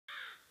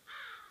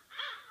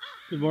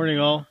Good morning,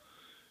 all.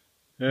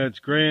 It's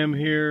Graham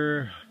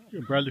here,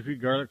 Bradley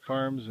Creek Garlic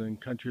Farms and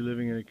country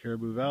living in the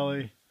Cariboo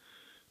Valley.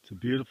 It's a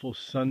beautiful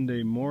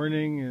Sunday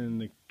morning in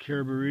the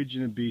Cariboo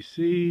region of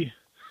BC.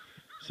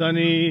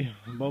 Sunny,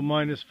 about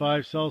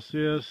 -5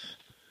 Celsius.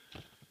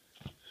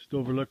 Just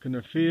overlooking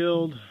their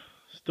field.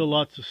 Still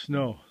lots of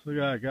snow. Look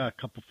at that, I got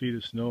a couple feet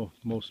of snow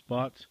most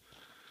spots.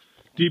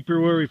 Deeper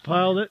where we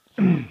piled it.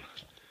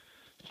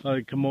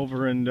 I'd come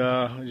over and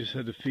I just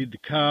had to feed the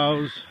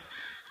cows.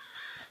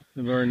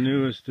 Of our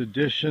newest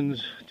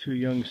additions, 2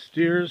 young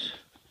steers,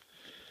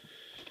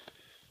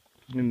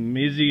 and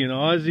Izzy and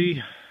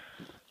Ozzy.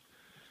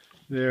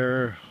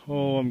 They're,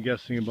 I'm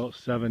guessing about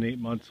 7-8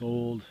 months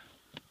old.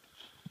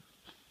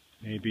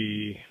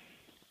 Maybe,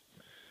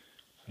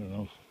 I don't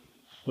know,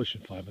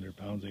 pushing 500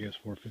 pounds, I guess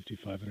 450,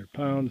 500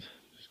 pounds.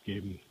 Just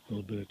gave them a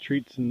little bit of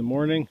treats in the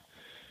morning.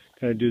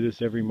 Kind of do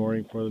this every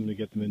morning for them to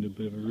get them into a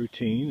bit of a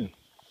routine.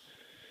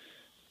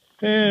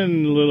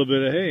 And a little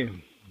bit of hay,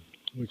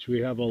 which we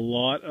have a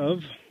lot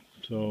of,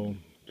 so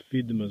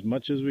feed them as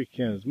much as we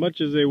can, as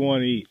much as they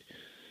want to eat.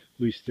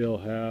 We still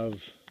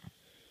have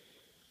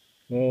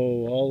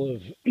all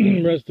of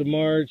rest of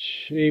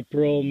March,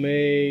 April,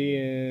 May,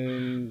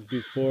 and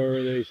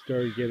before they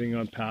start getting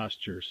on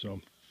pasture.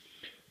 So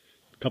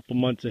a couple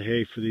months of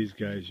hay for these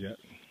guys yet.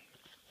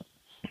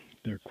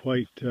 They're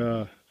quite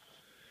they're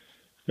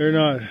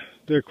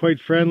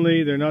quite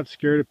friendly. They're not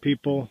scared of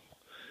people,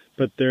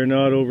 but they're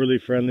not overly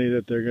friendly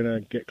that they're gonna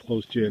get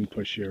close to you and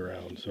push you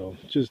around. So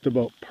just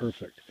about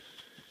perfect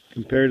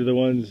compared to the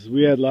ones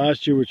we had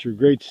last year, which were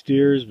great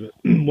steers, but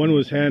one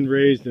was hand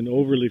raised and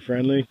overly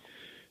friendly,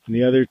 and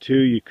the other 2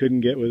 you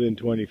couldn't get within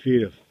 20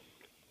 feet of.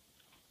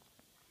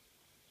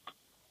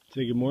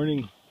 Say good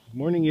morning. Good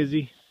morning,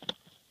 Izzy.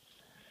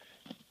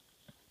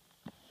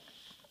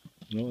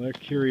 No, they're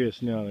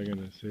curious now. They're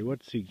gonna say,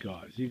 what's he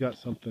got? Has he got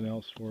something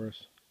else for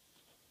us?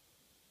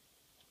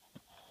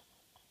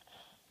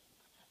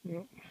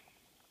 Well,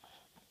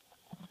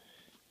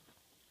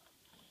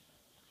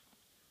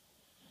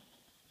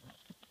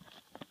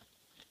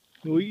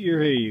 go eat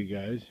your hay, you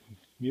guys.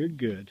 You're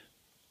good.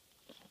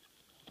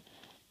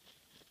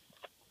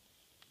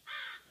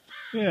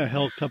 Yeah,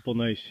 a couple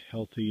nice,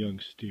 healthy young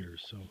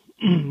steers. So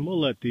we'll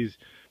let these,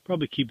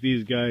 probably keep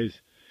these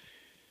guys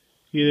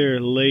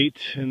either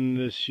late in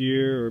this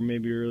year or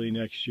maybe early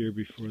next year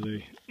before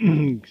they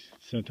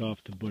sent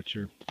off to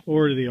butcher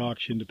or to the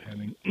auction,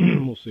 depending.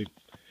 We'll see.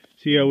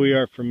 See how we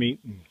are for meat,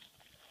 and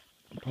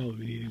I'll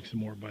probably be eating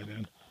some more by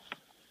then.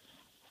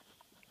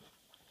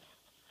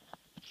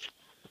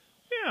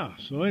 Yeah,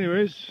 so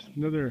anyways,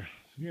 another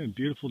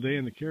beautiful day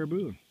in the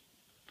Cariboo.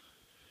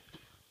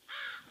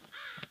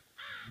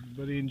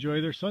 Everybody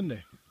enjoy their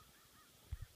Sunday.